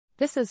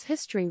This is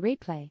History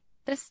Replay,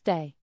 this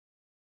day.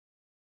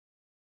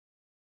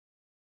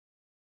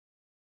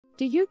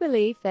 Do you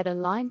believe that a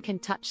line can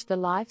touch the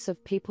lives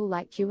of people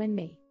like you and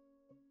me?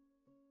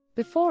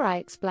 Before I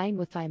explain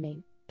what I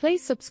mean,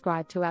 please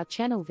subscribe to our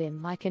channel,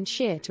 then like and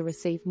share to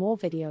receive more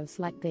videos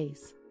like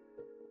these.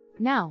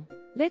 Now,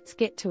 let's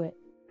get to it.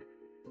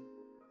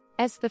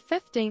 As the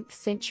 15th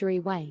century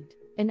waned,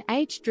 an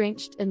age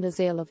drenched in the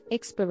zeal of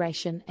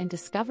exploration and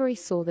discovery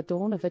saw the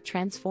dawn of a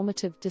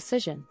transformative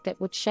decision that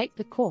would shape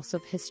the course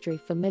of history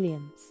for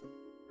millions.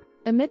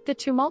 Amid the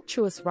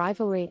tumultuous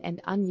rivalry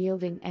and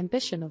unyielding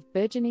ambition of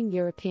burgeoning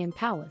European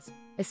powers,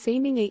 a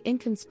seemingly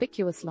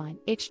inconspicuous line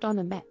etched on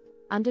a map,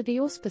 under the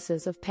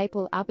auspices of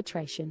papal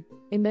arbitration,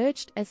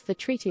 emerged as the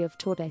Treaty of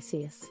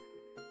Tordesillas.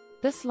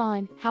 This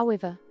line,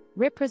 however,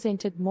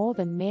 represented more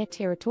than mere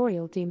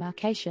territorial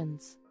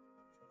demarcations.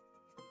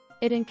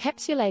 It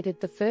encapsulated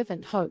the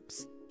fervent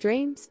hopes,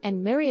 dreams,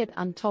 and myriad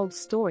untold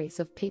stories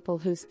of people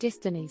whose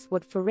destinies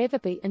would forever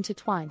be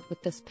intertwined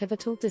with this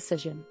pivotal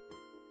decision.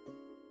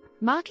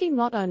 Marking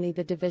not only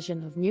the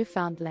division of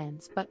newfound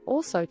lands but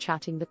also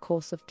charting the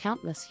course of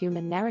countless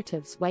human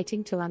narratives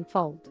waiting to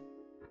unfold.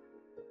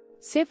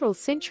 Several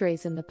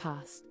centuries in the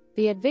past,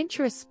 the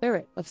adventurous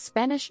spirit of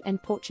Spanish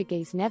and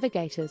Portuguese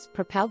navigators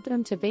propelled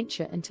them to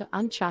venture into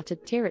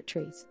uncharted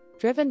territories,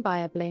 driven by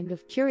a blend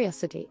of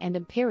curiosity and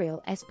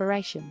imperial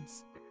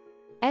aspirations.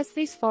 As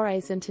these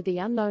forays into the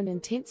unknown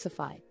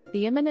intensified,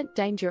 the imminent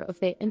danger of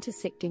their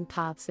intersecting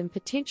paths and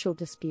potential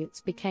disputes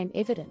became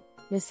evident,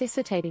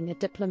 necessitating a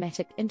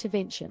diplomatic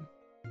intervention.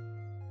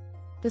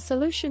 The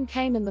solution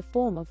came in the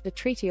form of the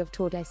Treaty of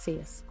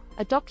Tordesillas,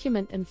 a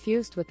document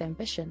infused with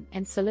ambition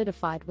and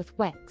solidified with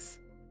wax,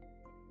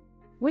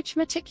 which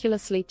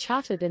meticulously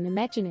charted an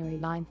imaginary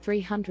line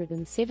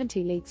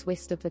 370 leagues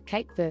west of the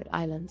Cape Verde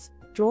Islands,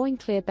 drawing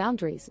clear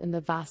boundaries in the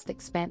vast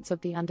expanse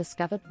of the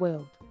undiscovered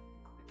world.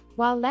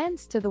 While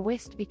lands to the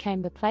west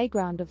became the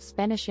playground of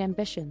Spanish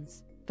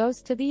ambitions,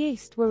 those to the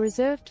east were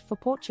reserved for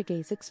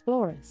Portuguese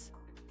explorers.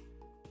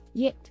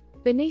 Yet,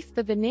 beneath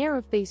the veneer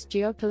of these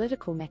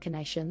geopolitical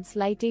machinations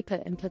lay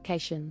deeper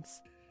implications.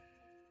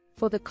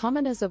 For the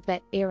commoners of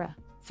that era,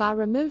 far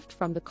removed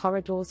from the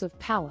corridors of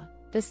power,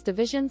 this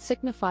division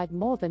signified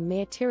more than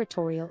mere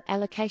territorial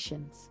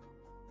allocations.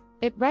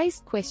 It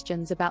raised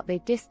questions about their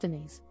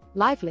destinies,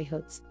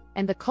 livelihoods,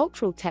 and the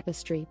cultural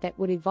tapestry that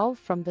would evolve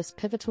from this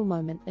pivotal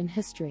moment in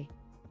history.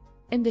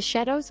 In the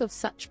shadows of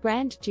such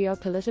grand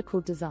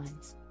geopolitical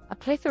designs, a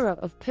plethora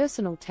of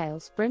personal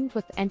tales brimmed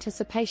with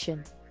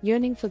anticipation,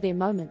 yearning for their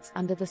moments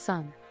under the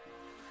sun.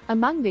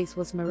 Among these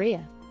was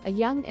Maria, a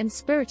young and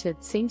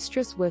spirited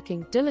seamstress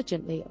working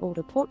diligently aboard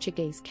a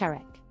Portuguese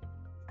carrack,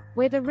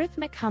 where the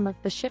rhythmic hum of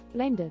the ship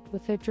blended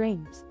with her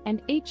dreams,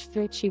 and each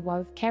thread she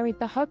wove carried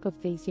the hope of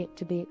these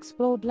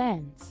yet-to-be-explored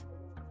lands.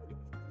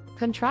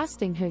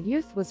 Contrasting her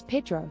youth was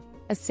Pedro,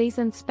 a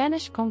seasoned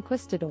Spanish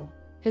conquistador,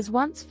 his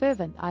once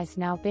fervent eyes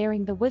now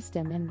bearing the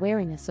wisdom and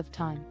wariness of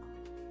time.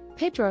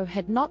 Pedro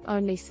had not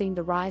only seen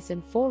the rise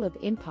and fall of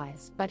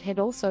empires but had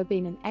also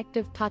been an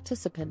active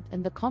participant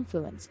in the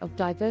confluence of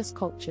diverse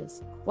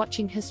cultures,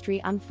 watching history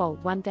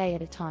unfold one day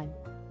at a time.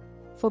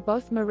 For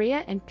both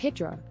Maria and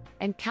Pedro,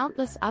 and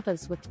countless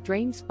others with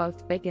dreams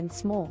both big and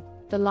small,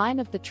 the line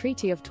of the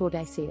Treaty of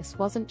Tordesillas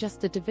wasn't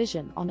just a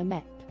division on a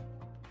map.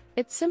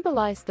 It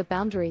symbolized the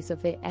boundaries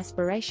of their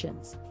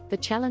aspirations, the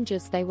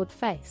challenges they would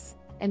face,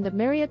 and the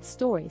myriad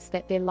stories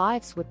that their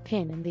lives would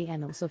pen in the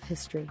annals of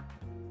history.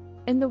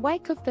 In the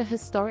wake of the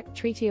historic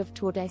Treaty of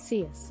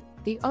Tordesillas,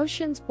 the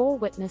oceans bore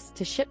witness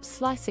to ships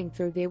slicing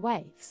through their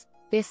waves,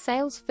 their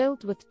sails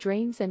filled with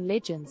dreams and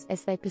legends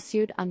as they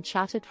pursued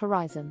uncharted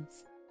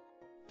horizons.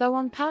 Though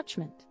on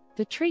parchment,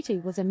 the treaty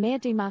was a mere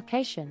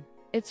demarcation,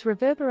 its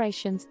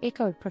reverberations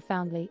echoed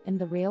profoundly in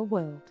the real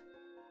world.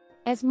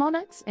 As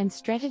monarchs and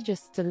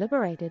strategists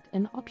deliberated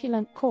in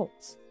opulent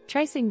courts,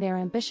 tracing their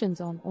ambitions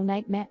on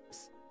ornate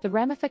maps, the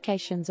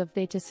ramifications of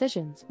their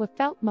decisions were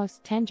felt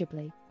most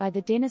tangibly by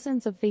the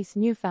denizens of these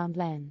newfound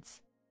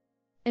lands.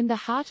 In the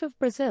heart of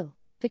Brazil,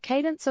 the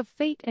cadence of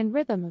feet and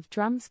rhythm of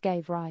drums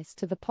gave rise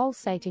to the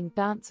pulsating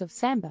dance of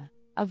samba,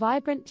 a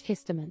vibrant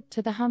testament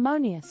to the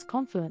harmonious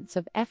confluence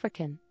of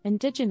African,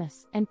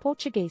 indigenous, and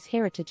Portuguese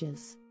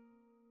heritages.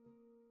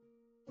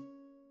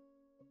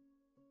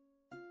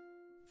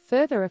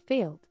 Further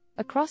afield,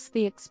 across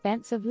the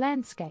expansive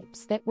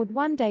landscapes that would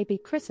one day be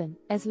christened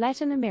as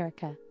Latin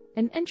America,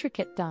 an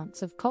intricate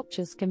dance of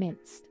cultures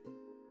commenced.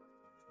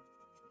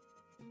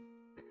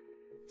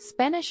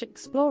 Spanish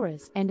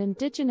explorers and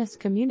indigenous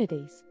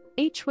communities,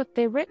 each with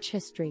their rich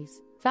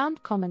histories,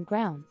 found common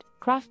ground,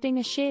 crafting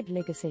a shared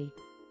legacy.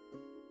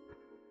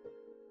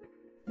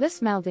 This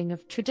melding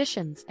of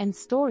traditions and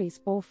stories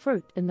bore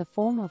fruit in the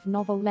form of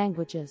novel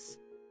languages,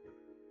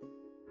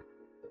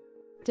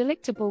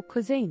 delectable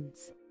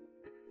cuisines,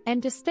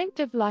 and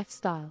distinctive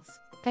lifestyles,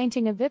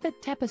 painting a vivid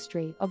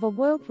tapestry of a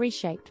world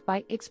reshaped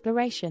by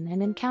exploration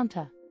and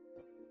encounter.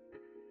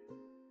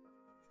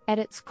 At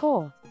its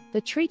core,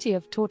 the Treaty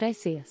of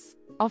Tordesillas,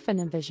 often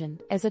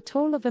envisioned as a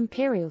tool of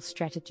imperial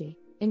strategy,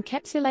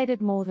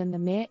 encapsulated more than the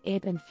mere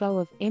ebb and flow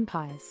of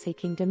empires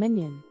seeking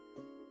dominion.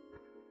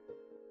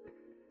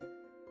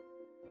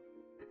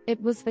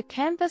 It was the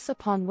canvas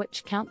upon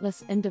which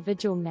countless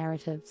individual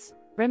narratives,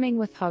 brimming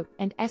with hope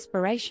and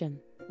aspiration,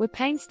 were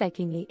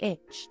painstakingly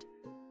etched.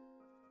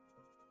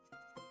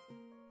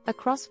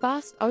 Across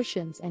vast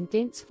oceans and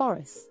dense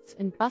forests,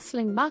 in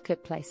bustling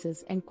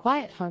marketplaces and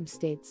quiet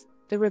homesteads,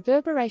 the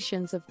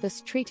reverberations of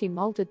this treaty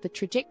molded the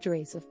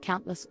trajectories of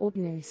countless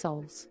ordinary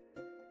souls.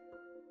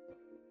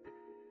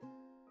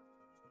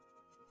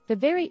 The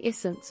very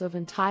essence of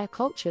entire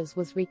cultures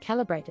was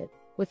recalibrated,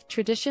 with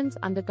traditions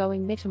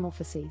undergoing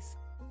metamorphoses,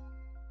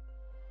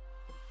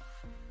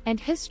 and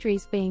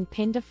histories being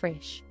penned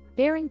afresh,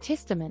 bearing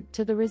testament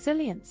to the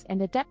resilience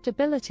and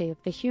adaptability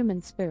of the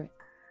human spirit.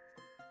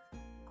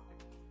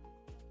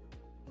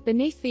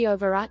 Beneath the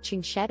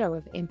overarching shadow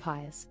of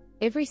empires,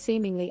 every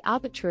seemingly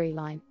arbitrary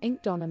line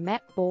inked on a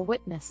map bore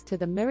witness to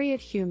the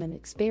myriad human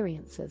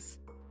experiences.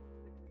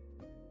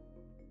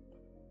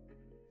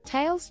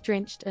 Tales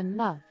drenched in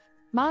love,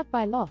 marred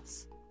by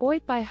loss,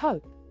 buoyed by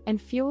hope,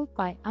 and fueled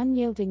by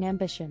unyielding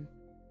ambition.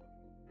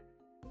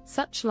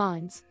 Such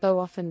lines, though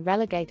often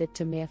relegated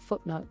to mere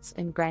footnotes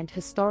in grand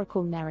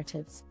historical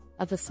narratives,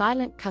 are the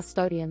silent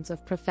custodians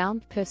of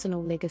profound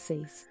personal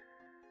legacies.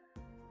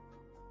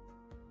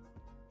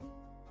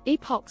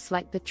 Epochs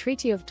like the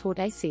Treaty of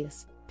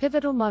Tordesillas,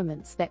 pivotal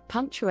moments that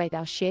punctuate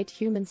our shared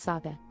human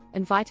saga,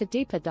 invite a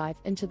deeper dive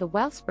into the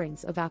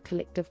wellsprings of our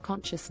collective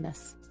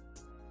consciousness.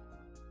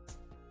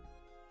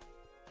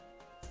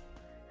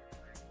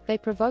 They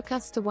provoke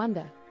us to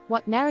wonder,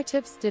 what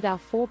narratives did our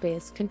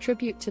forebears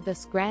contribute to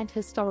this grand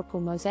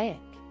historical mosaic?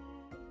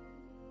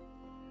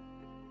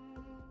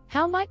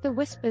 How might the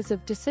whispers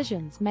of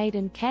decisions made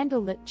in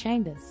candlelit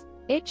chambers,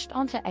 etched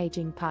onto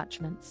aging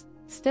parchments,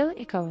 still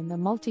echo in the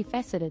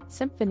multifaceted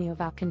symphony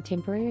of our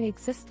contemporary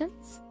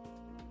existence?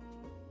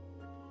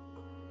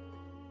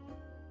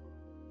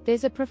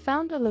 There's a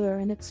profound allure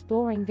in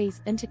exploring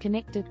these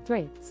interconnected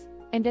threads,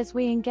 and as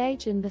we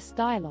engage in this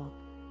dialogue,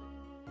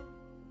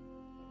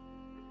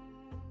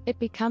 it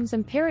becomes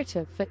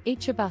imperative for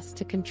each of us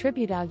to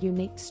contribute our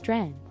unique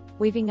strand,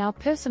 weaving our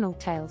personal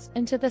tales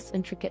into this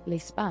intricately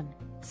spun,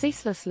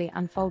 ceaselessly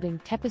unfolding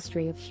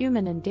tapestry of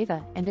human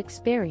endeavor and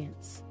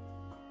experience.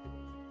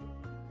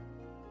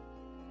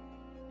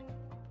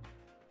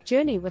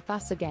 Journey with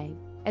us again,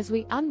 as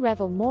we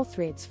unravel more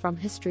threads from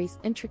history's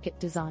intricate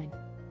design.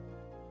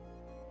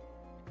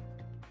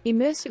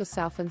 Immerse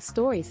yourself in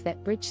stories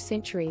that bridge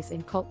centuries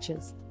and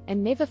cultures,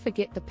 and never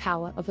forget the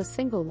power of a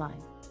single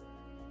line.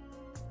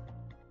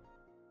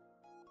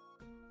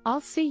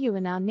 I'll see you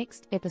in our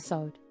next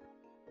episode.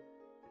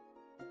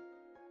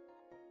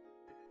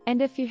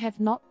 And if you have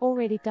not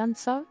already done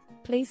so,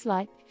 please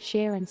like,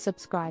 share and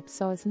subscribe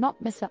so as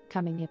not miss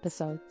upcoming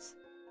episodes.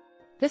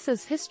 This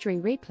is History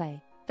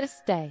Replay,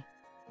 this day.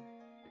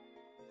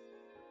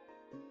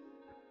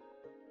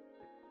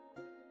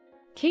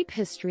 Keep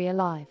history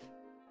alive.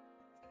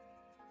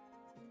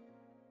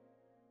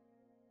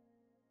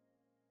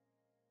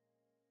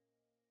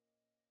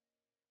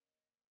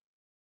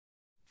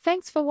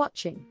 Thanks for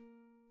watching.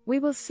 We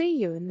will see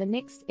you in the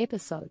next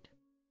episode.